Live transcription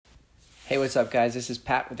Hey, what's up, guys? This is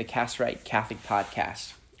Pat with the Cast Right Catholic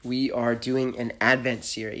Podcast. We are doing an Advent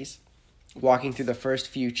series, walking through the first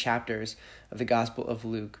few chapters of the Gospel of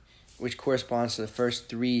Luke, which corresponds to the first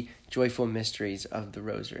three joyful mysteries of the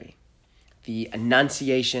Rosary. The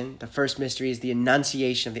Annunciation, the first mystery is the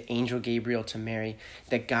Annunciation of the angel Gabriel to Mary,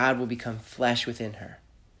 that God will become flesh within her.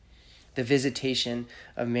 The visitation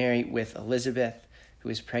of Mary with Elizabeth, who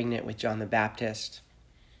is pregnant with John the Baptist,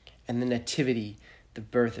 and the Nativity, the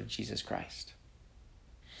birth of Jesus Christ.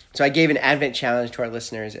 So I gave an Advent challenge to our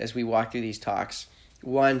listeners as we walk through these talks.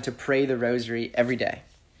 One, to pray the Rosary every day,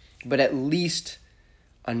 but at least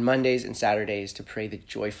on Mondays and Saturdays to pray the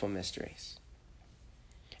joyful mysteries.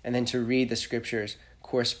 And then to read the scriptures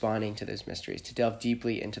corresponding to those mysteries, to delve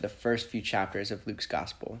deeply into the first few chapters of Luke's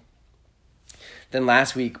Gospel. Then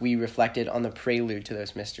last week, we reflected on the prelude to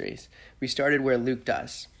those mysteries. We started where Luke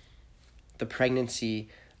does, the pregnancy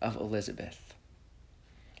of Elizabeth.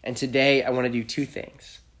 And today, I want to do two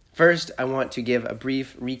things. First, I want to give a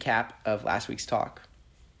brief recap of last week's talk,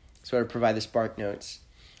 sort of provide the spark notes.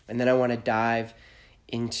 And then I want to dive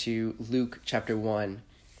into Luke chapter 1,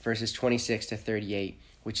 verses 26 to 38,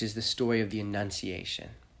 which is the story of the Annunciation.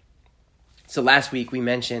 So last week, we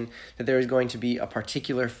mentioned that there is going to be a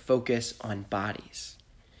particular focus on bodies.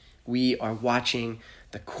 We are watching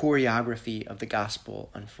the choreography of the gospel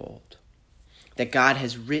unfold. That God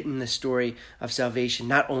has written the story of salvation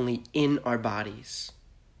not only in our bodies,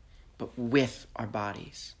 but with our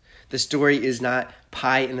bodies. The story is not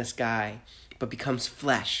pie in the sky, but becomes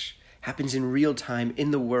flesh, happens in real time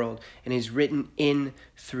in the world, and is written in,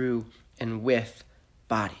 through, and with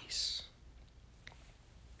bodies.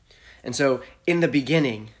 And so, in the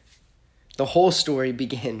beginning, the whole story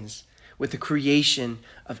begins with the creation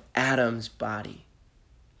of Adam's body.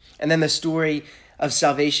 And then the story of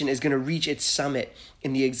salvation is going to reach its summit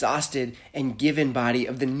in the exhausted and given body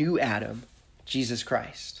of the new Adam, Jesus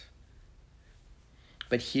Christ.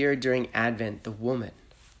 But here during Advent, the woman,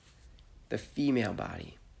 the female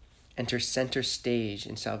body, enters center stage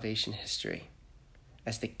in salvation history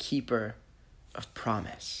as the keeper of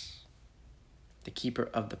promise, the keeper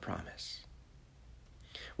of the promise.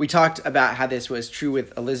 We talked about how this was true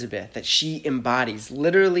with Elizabeth, that she embodies,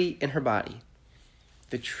 literally in her body,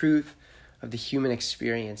 the truth of the human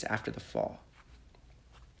experience after the fall.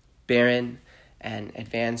 Barren and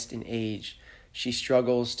advanced in age, she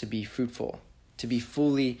struggles to be fruitful, to be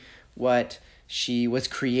fully what she was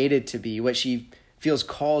created to be, what she feels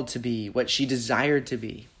called to be, what she desired to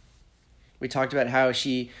be. We talked about how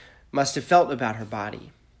she must have felt about her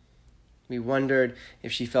body. We wondered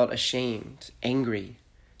if she felt ashamed, angry,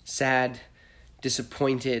 sad,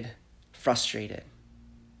 disappointed, frustrated.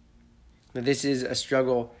 Now, this is a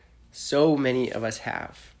struggle so many of us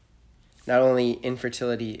have, not only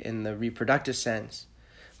infertility in the reproductive sense,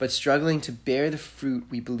 but struggling to bear the fruit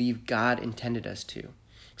we believe God intended us to,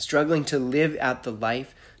 struggling to live out the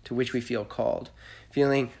life to which we feel called,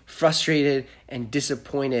 feeling frustrated and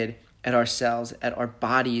disappointed at ourselves, at our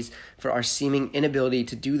bodies, for our seeming inability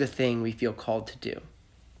to do the thing we feel called to do.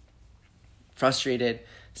 Frustrated,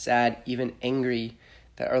 sad, even angry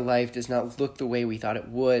that our life does not look the way we thought it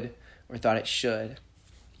would or thought it should,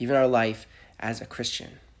 even our life as a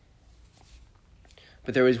Christian.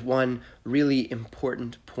 But there was one really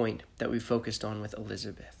important point that we focused on with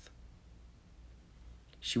Elizabeth.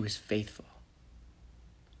 She was faithful.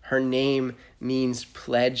 Her name means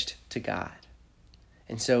pledged to God.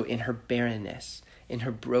 And so in her barrenness, in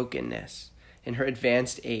her brokenness, in her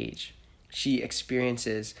advanced age, she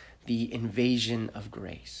experiences the invasion of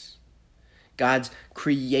grace, God's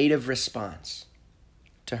creative response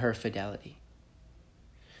to her fidelity.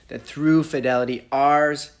 That through fidelity,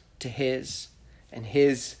 ours to his, and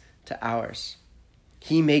his to ours,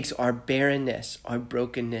 he makes our barrenness, our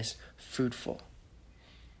brokenness, fruitful.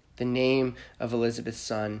 The name of Elizabeth's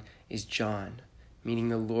son is John, meaning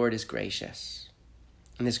the Lord is gracious.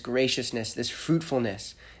 And this graciousness, this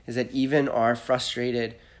fruitfulness, is that even our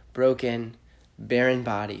frustrated, broken, barren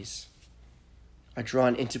bodies are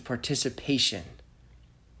drawn into participation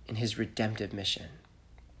in his redemptive mission.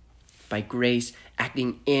 By grace,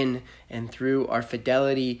 acting in and through our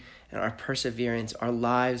fidelity and our perseverance, our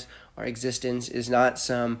lives, our existence is not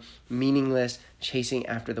some meaningless chasing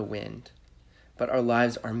after the wind, but our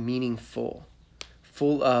lives are meaningful,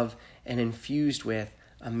 full of and infused with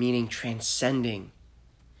a meaning transcending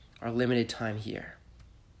our limited time here.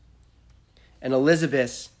 And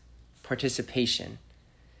Elizabeth's participation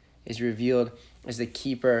is revealed as the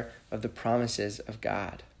keeper of the promises of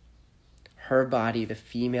God. Her body, the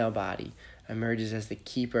female body, emerges as the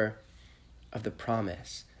keeper of the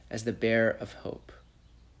promise, as the bearer of hope.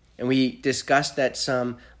 And we discussed that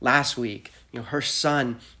some last week. Her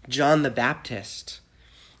son, John the Baptist,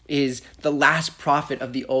 is the last prophet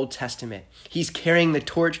of the Old Testament. He's carrying the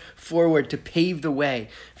torch forward to pave the way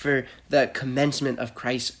for the commencement of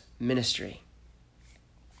Christ's ministry.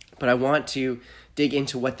 But I want to dig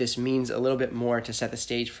into what this means a little bit more to set the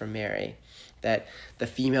stage for Mary, that the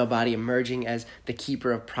female body emerging as the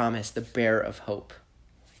keeper of promise, the bearer of hope.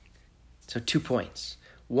 So 2 points.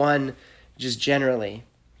 One, just generally,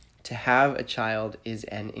 to have a child is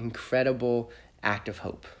an incredible act of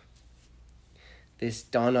hope. This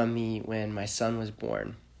dawned on me when my son was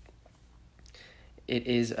born. It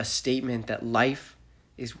is a statement that life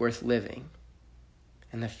is worth living,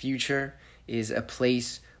 and the future is a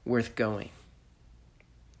place worth going.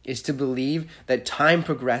 It's to believe that time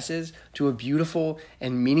progresses to a beautiful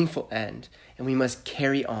and meaningful end, and we must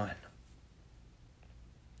carry on.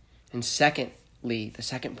 And secondly, the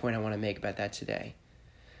second point I want to make about that today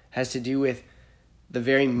has to do with the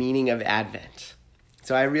very meaning of Advent.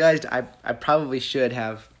 So I realized I probably should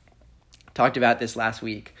have talked about this last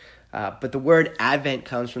week, but the word Advent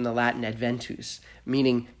comes from the Latin adventus,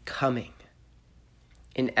 meaning coming.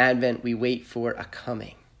 In Advent, we wait for a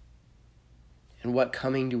coming. And what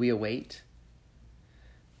coming do we await?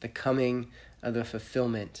 The coming of the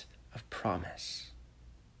fulfillment of promise.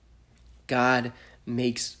 God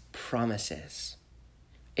makes promises.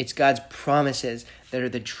 It's God's promises that are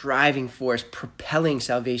the driving force propelling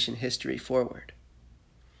salvation history forward.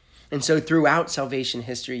 And so throughout salvation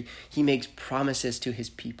history, he makes promises to his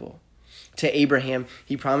people. To Abraham,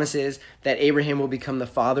 he promises that Abraham will become the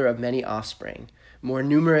father of many offspring, more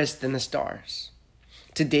numerous than the stars.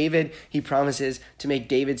 To David, he promises to make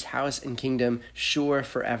David's house and kingdom sure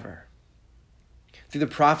forever. Through the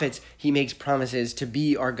prophets, he makes promises to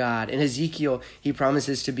be our God. In Ezekiel, he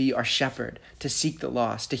promises to be our shepherd, to seek the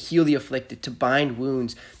lost, to heal the afflicted, to bind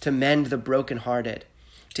wounds, to mend the brokenhearted,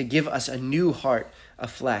 to give us a new heart of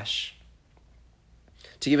flesh,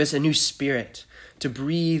 to give us a new spirit, to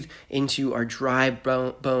breathe into our dry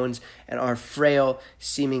bones and our frail,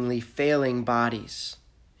 seemingly failing bodies,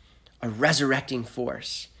 a resurrecting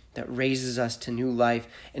force that raises us to new life.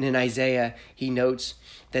 And in Isaiah, he notes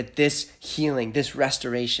that this healing, this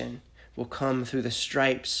restoration, will come through the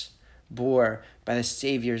stripes bore by the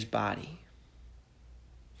Savior's body.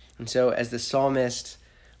 And so as the psalmist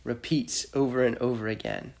repeats over and over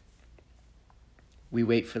again, we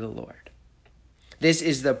wait for the Lord. This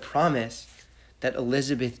is the promise that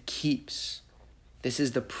Elizabeth keeps. This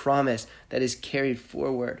is the promise that is carried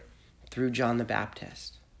forward through John the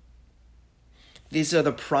Baptist. These are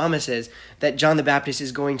the promises that John the Baptist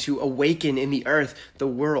is going to awaken in the earth, the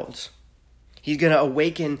world. He's going to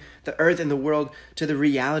awaken the earth and the world to the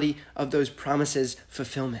reality of those promises'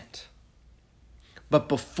 fulfillment. But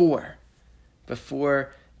before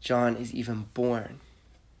John is even born,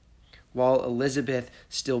 while Elizabeth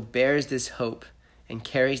still bears this hope and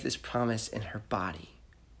carries this promise in her body,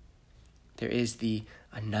 there is the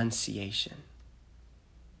Annunciation.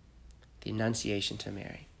 The Annunciation to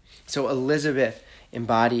Mary. So Elizabeth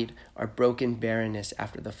embodied our broken barrenness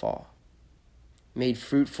after the fall, made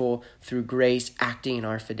fruitful through grace, acting in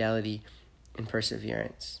our fidelity and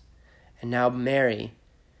perseverance. And now Mary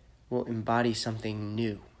will embody something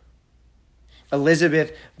new.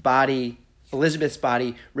 Elizabeth's body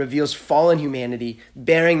reveals fallen humanity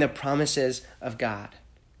bearing the promises of God.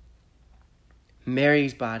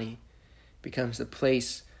 Mary's body becomes the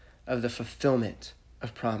place of the fulfillment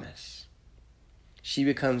of promise. She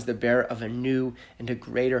becomes the bearer of a new and a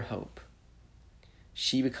greater hope.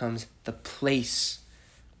 She becomes the place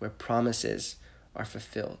where promises are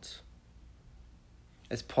fulfilled.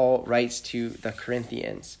 As Paul writes to the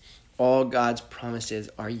Corinthians, all God's promises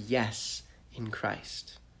are yes in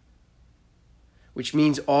Christ. Which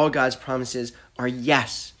means all God's promises are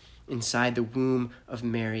yes inside the womb of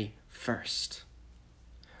Mary first.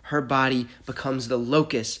 Her body becomes the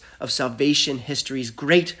locus of salvation history's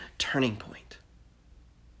great turning point.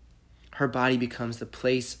 Her body becomes the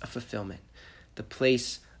place of fulfillment, the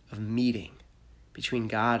place of meeting between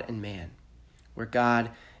God and man, where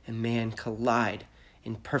God and man collide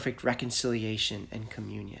in perfect reconciliation and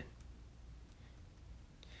communion.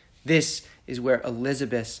 This is where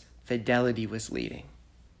Elizabeth's fidelity was leading.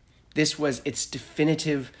 This was its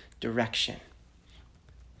definitive direction.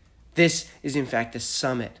 This is, in fact, the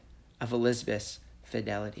summit of Elizabeth's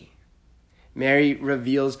fidelity. Mary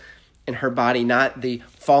reveals in her body not the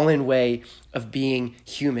fallen way of being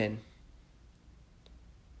human,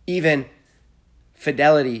 even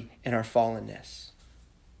fidelity in our fallenness,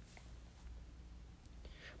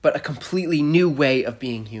 but a completely new way of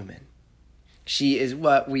being human. She is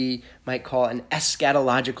what we might call an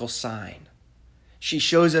eschatological sign. She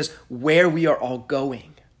shows us where we are all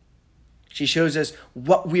going. She shows us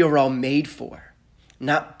what we are all made for.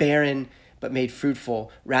 Not barren, but made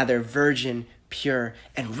fruitful, rather virgin, pure,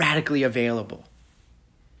 and radically available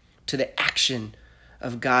to the action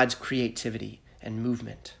of God's creativity and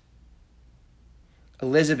movement.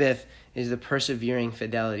 Elizabeth is the persevering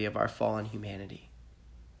fidelity of our fallen humanity.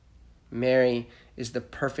 Mary is the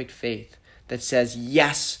perfect faith that says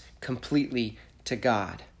yes completely to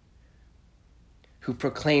God, who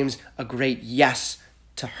proclaims a great yes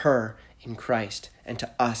to her in Christ and to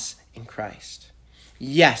us in Christ.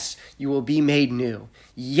 Yes, you will be made new.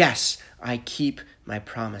 Yes, I keep my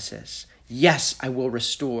promises. Yes, I will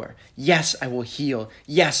restore. Yes, I will heal.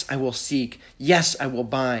 Yes, I will seek. Yes, I will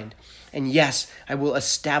bind. And yes, I will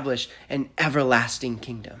establish an everlasting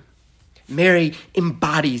kingdom. Mary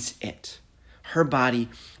embodies it. Her body,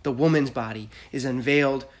 the woman's body, is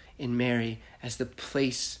unveiled in Mary as the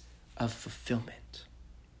place of fulfillment.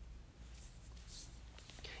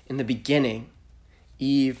 In the beginning,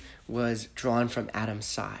 Eve was drawn from Adam's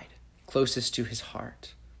side, closest to his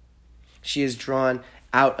heart. She is drawn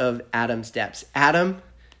out of Adam's depths. Adam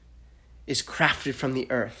is crafted from the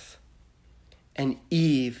earth, and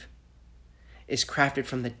Eve is crafted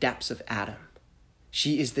from the depths of Adam.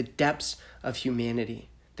 She is the depths of humanity,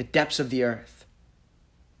 the depths of the earth.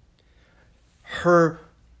 Her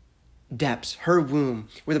depths, her womb,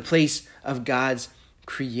 were the place of God's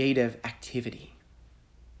creative activity.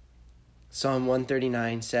 Psalm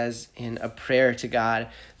 139 says in a prayer to God,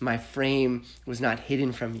 "My frame was not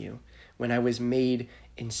hidden from you when I was made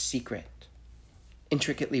in secret,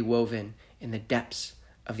 intricately woven in the depths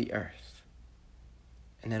of the earth."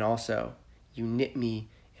 And then also, "You knit me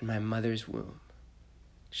in my mother's womb."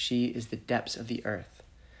 She is the depths of the earth,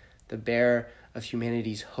 the bearer of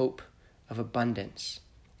humanity's hope of abundance,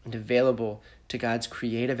 and available to God's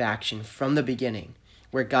creative action from the beginning,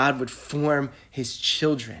 where God would form his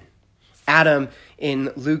children. Adam,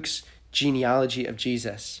 in Luke's genealogy of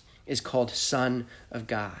Jesus, is called Son of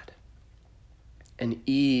God. And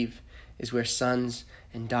Eve is where sons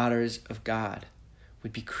and daughters of God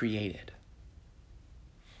would be created.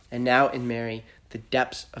 And now in Mary, the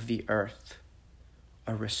depths of the earth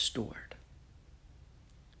are restored.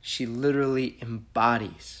 She literally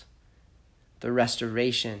embodies the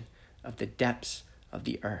restoration of the depths of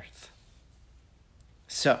the earth.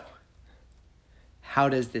 So, how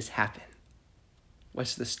does this happen?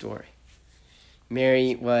 What's the story?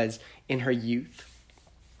 Mary was in her youth,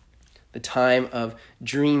 the time of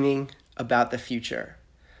dreaming about the future,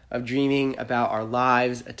 of dreaming about our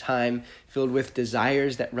lives, a time filled with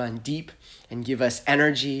desires that run deep and give us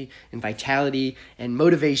energy and vitality and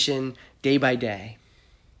motivation day by day.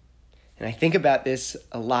 And I think about this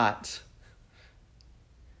a lot,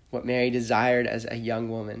 what Mary desired as a young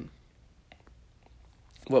woman,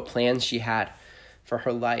 what plans she had for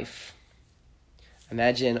her life.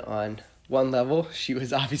 Imagine on one level, she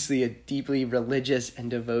was obviously a deeply religious and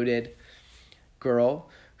devoted girl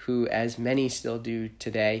who, as many still do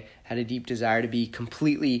today, had a deep desire to be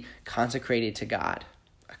completely consecrated to God,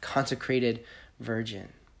 a consecrated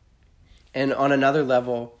virgin. And on another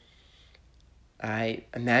level, I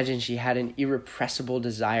imagine she had an irrepressible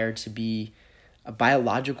desire to be a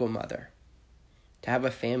biological mother, to have a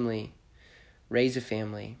family, raise a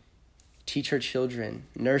family, teach her children,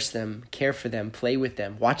 nurse them, care for them, play with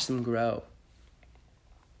them, watch them grow.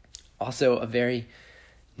 Also a very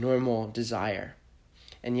normal desire.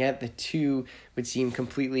 And yet the two would seem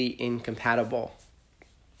completely incompatible.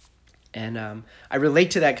 And I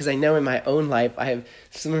relate to that because I know in my own life I have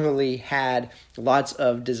similarly had lots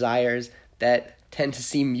of desires that tend to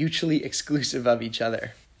seem mutually exclusive of each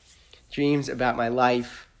other. Dreams about my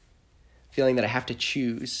life, feeling that I have to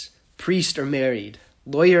choose, priest or married,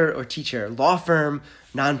 lawyer or teacher, law firm,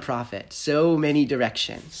 nonprofit, so many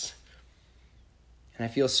directions. And I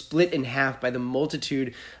feel split in half by the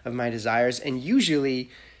multitude of my desires. And usually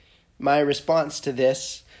my response to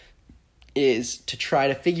this is to try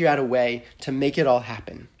to figure out a way to make it all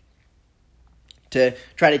happen, to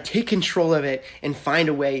try to take control of it and find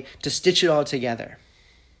a way to stitch it all together.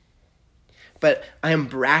 But I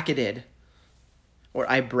bracket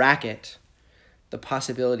the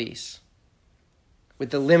possibilities with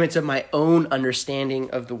the limits of my own understanding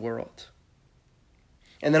of the world.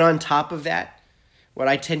 And then on top of that, what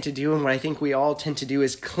I tend to do and what I think we all tend to do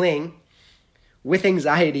is cling with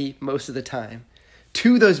anxiety most of the time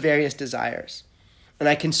to those various desires. And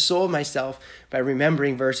I console myself by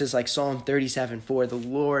remembering verses like Psalm 37:4, "The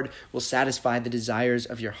Lord will satisfy the desires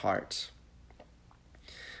of your heart."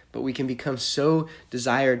 But we can become so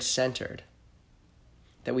desired-centered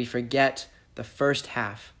that we forget the first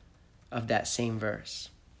half of that same verse.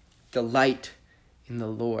 Delight in the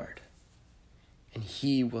Lord, and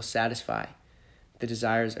he will satisfy the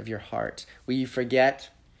desires of your heart. We forget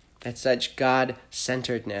that such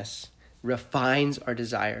God-centeredness refines our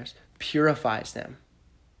desires, purifies them.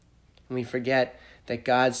 And we forget that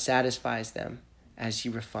God satisfies them as he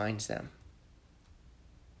refines them.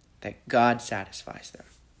 That God satisfies them.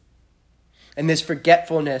 And this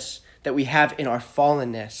forgetfulness that we have in our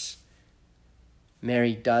fallenness,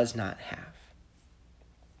 Mary does not have.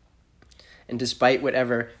 And despite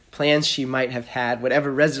whatever plans she might have had,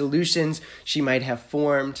 whatever resolutions she might have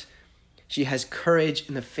formed, she has courage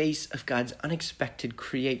in the face of God's unexpected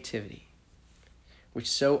creativity, which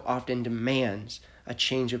so often demands a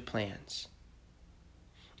change of plans.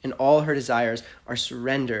 And all her desires are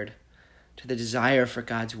surrendered to the desire for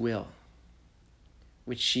God's will,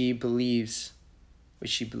 which she believes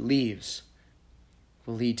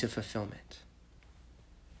will lead to fulfillment.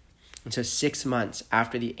 And so 6 months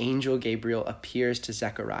after the angel Gabriel appears to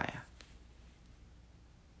Zechariah,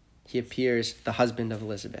 he appears, the husband of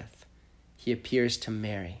Elizabeth, he appears to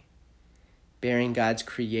Mary, bearing God's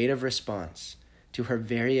creative response to her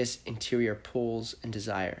various interior pulls and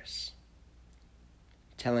desires,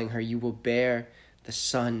 telling her, "You will bear the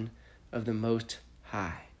Son of the Most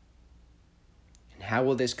High." And how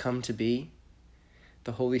will this come to be?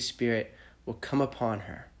 The Holy Spirit will come upon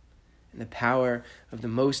her, and the power of the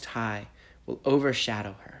Most High will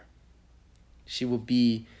overshadow her. She will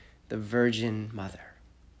be the Virgin Mother.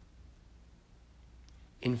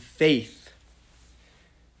 In faith,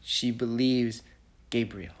 she believes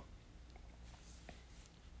Gabriel.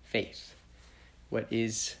 Faith. What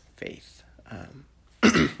is faith?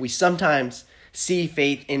 We sometimes see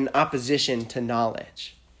faith in opposition to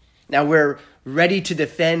knowledge. Now, we're ready to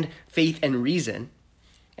defend faith and reason,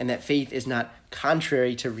 and that faith is not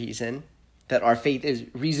contrary to reason, that our faith is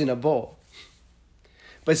reasonable.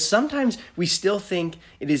 But sometimes we still think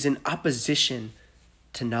it is in opposition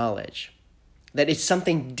to knowledge, that it's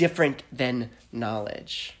something different than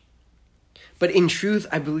knowledge. But in truth,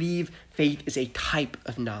 I believe faith is a type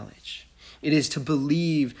of knowledge. It is to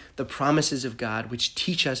believe the promises of God, which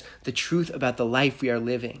teach us the truth about the life we are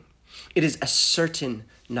living. It is a certain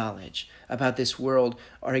knowledge about this world,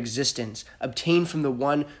 our existence, obtained from the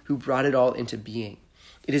one who brought it all into being.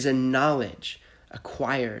 It is a knowledge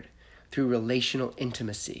acquired through relational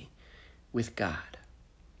intimacy with God,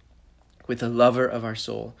 with the lover of our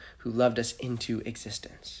soul who loved us into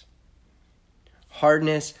existence.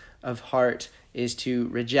 Hardness of heart is to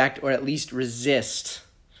reject or at least resist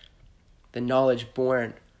the knowledge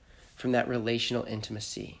born from that relational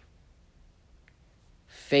intimacy.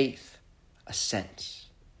 Faith assents.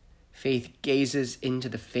 Faith gazes into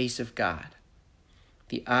the face of God,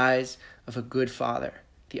 the eyes of a good father,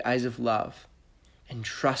 the eyes of love, and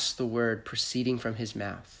trusts the word proceeding from his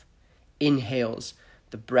mouth, inhales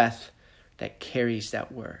the breath that carries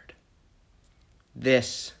that word.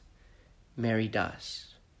 This Mary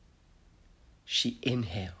does. She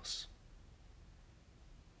inhales.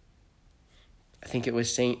 I think it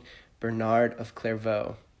was Saint Bernard of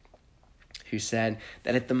Clairvaux who said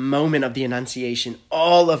that at the moment of the Annunciation,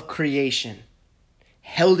 all of creation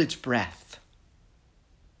held its breath,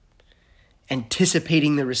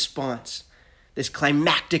 anticipating the response, this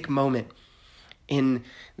climactic moment in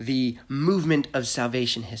the movement of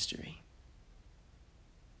salvation history.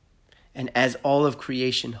 And as all of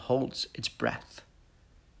creation holds its breath,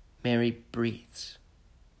 Mary breathes.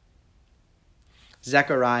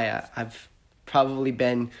 Zechariah, I've probably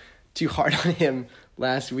been too hard on him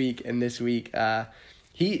last week and this week.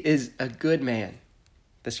 He is a good man.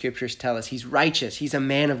 The scriptures tell us he's righteous. He's a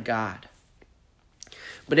man of God.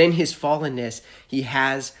 But in his fallenness, he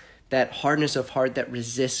has that hardness of heart that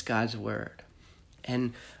resists God's word.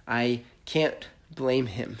 And I can't blame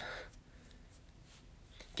him.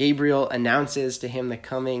 Gabriel announces to him the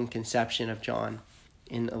coming conception of John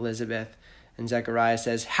in Elizabeth. And Zechariah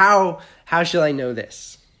says, How shall I know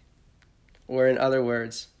this? Or in other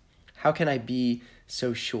words, how can I be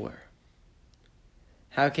so sure?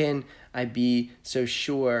 How can I be so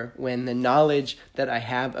sure when the knowledge that I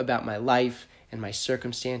have about my life and my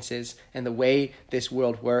circumstances and the way this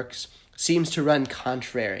world works seems to run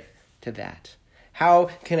contrary to that? How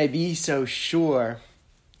can I be so sure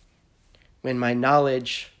when my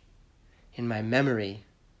knowledge and my memory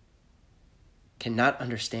cannot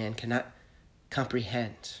understand, cannot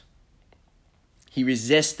comprehend? He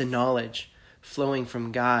resists the knowledge flowing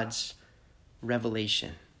from God's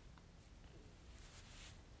revelation.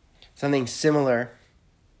 Something similar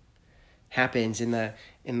happens in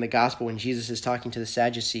the gospel when Jesus is talking to the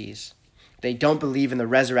Sadducees, They don't believe in the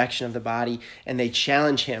resurrection of the body, and they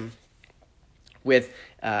challenge him with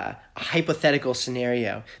a hypothetical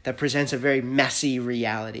scenario that presents a very messy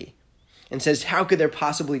reality and says, how could there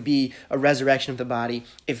possibly be a resurrection of the body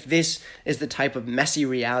if this is the type of messy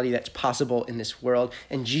reality that's possible in this world?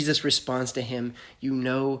 And Jesus responds to him, you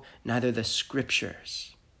know neither the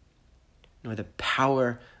scriptures nor the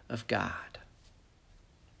power of God.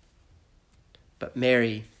 But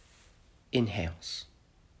Mary inhales.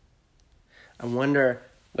 I wonder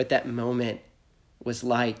what that moment was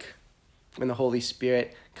like when the Holy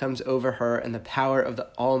Spirit comes over her and the power of the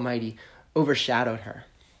Almighty overshadowed her.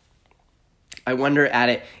 I wonder at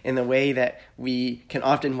it in the way that we can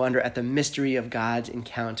often wonder at the mystery of God's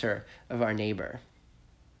encounter of our neighbor.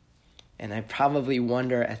 And I probably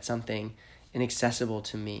wonder at something inaccessible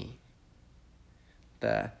to me.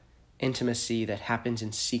 The intimacy that happens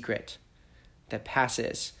in secret, that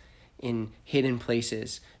passes in hidden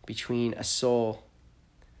places between a soul,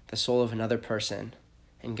 the soul of another person,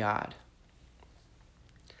 and God.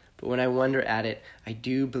 But when I wonder at it, I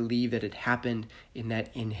do believe that it happened in that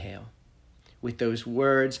inhale, with those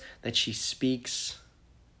words that she speaks.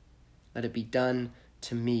 Let it be done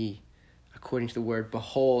to me according to the word,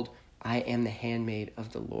 behold, I am the handmaid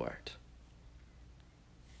of the Lord.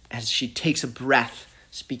 As she takes a breath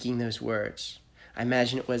speaking those words, I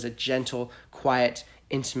imagine it was a gentle, quiet,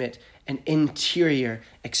 intimate, and interior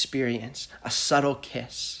experience, a subtle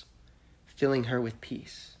kiss, filling her with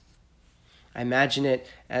peace. I imagine it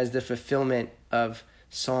as the fulfillment of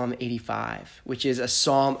Psalm 85, which is a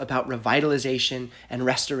psalm about revitalization and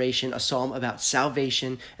restoration, a psalm about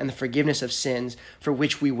salvation and the forgiveness of sins for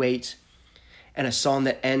which we wait, and a psalm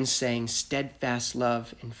that ends saying, steadfast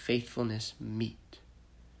love and faithfulness meet.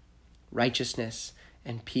 Righteousness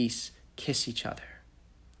and peace kiss each other.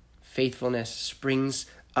 Faithfulness springs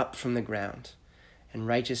up from the ground, and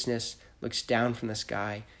righteousness looks down from the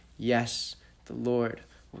sky. Yes, the Lord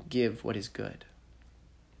will give what is good.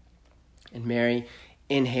 And Mary,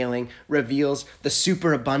 inhaling, reveals the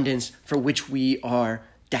superabundance for which we are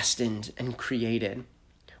destined and created.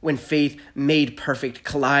 When faith made perfect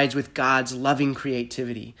collides with God's loving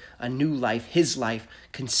creativity, a new life, his life,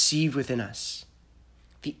 conceived within us.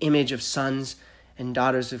 The image of sons and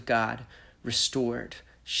daughters of God restored,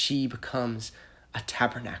 she becomes a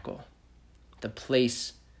tabernacle, the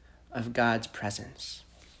place of God's presence.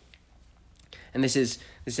 And this is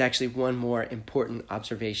actually one more important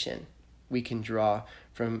observation we can draw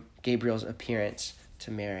from Gabriel's appearance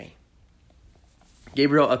to Mary.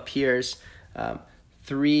 Gabriel appears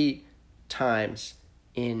 3 times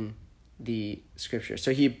in the scripture.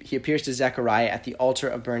 So he appears to Zechariah at the altar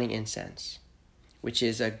of burning incense, which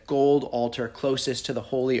is a gold altar closest to the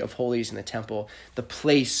Holy of Holies in the temple, the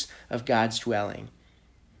place of God's dwelling.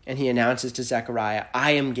 And he announces to Zechariah,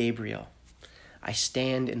 I am Gabriel. I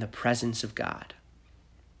stand in the presence of God.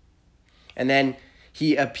 And then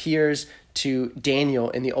he appears to Daniel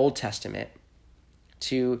in the Old Testament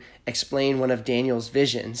to explain one of Daniel's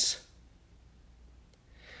visions.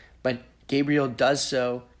 But Gabriel does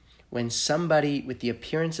so when somebody with the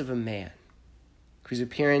appearance of a man, whose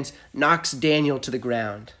appearance knocks Daniel to the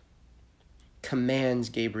ground, commands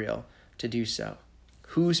Gabriel to do so.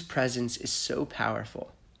 Whose presence is so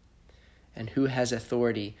powerful, and who has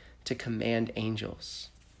authority to command angels?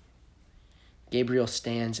 Gabriel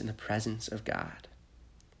stands in the presence of God.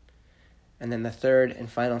 And then the third and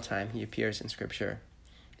final time he appears in Scripture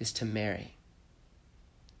is to Mary.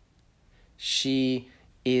 She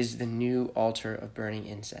is the new altar of burning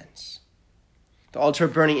incense. The altar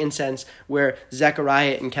of burning incense, where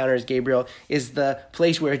Zechariah encounters Gabriel, is the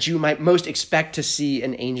place where a Jew might most expect to see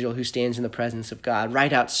an angel who stands in the presence of God,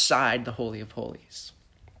 right outside the Holy of Holies.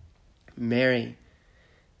 Mary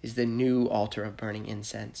is the new altar of burning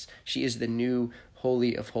incense. She is the new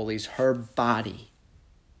Holy of Holies. Her body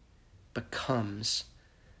becomes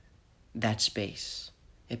that space.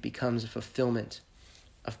 It becomes a fulfillment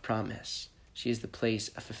of promise. She is the place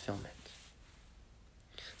of fulfillment.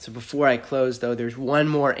 So before I close, though, there's one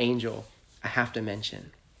more angel I have to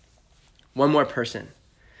mention. One more person.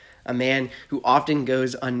 A man who often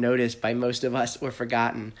goes unnoticed by most of us or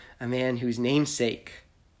forgotten. A man whose namesake,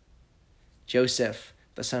 Joseph,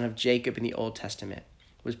 the son of Jacob in the Old Testament,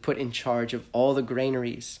 was put in charge of all the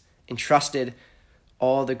granaries, entrusted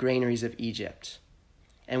all the granaries of Egypt,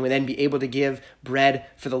 and would then be able to give bread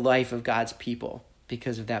for the life of God's people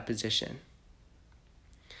because of that position.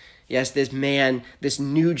 Yes, this man, this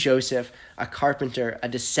new Joseph, a carpenter, a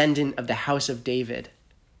descendant of the house of David,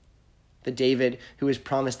 the David who was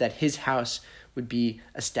promised that his house would be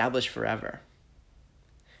established forever.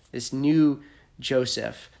 This new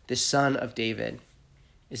Joseph, this son of David,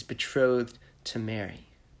 is betrothed to Mary.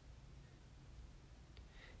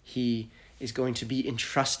 He is going to be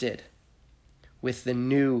entrusted with the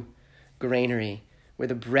new granary where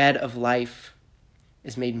the bread of life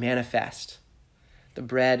is made manifest, the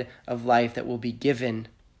bread of life that will be given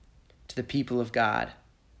to the people of God.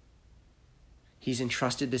 He's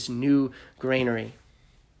entrusted this new granary.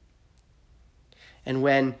 And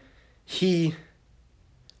when he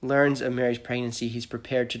learns of Mary's pregnancy, he's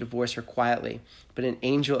prepared to divorce her quietly. But an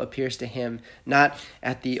angel appears to him, not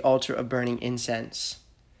at the altar of burning incense,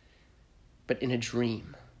 but in a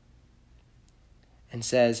dream, and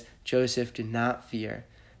says, "Joseph, do not fear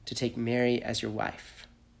to take Mary as your wife.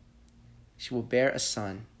 She will bear a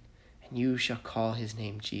son, and you shall call his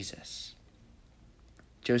name Jesus."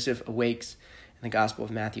 Joseph awakes, and the Gospel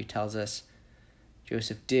of Matthew tells us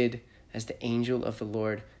Joseph did as the angel of the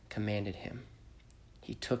Lord commanded him.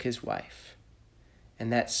 He took his wife,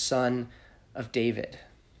 and that son of David,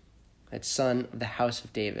 that son of the house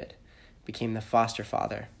of David, became the foster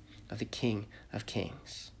father of the King of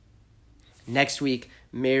Kings. Next week,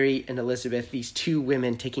 Mary and Elizabeth, these two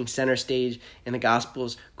women taking center stage in the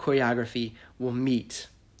Gospel's choreography, will meet,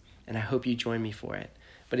 and I hope you join me for it.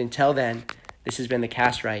 But until then, this has been the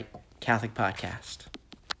Cast Right Catholic Podcast.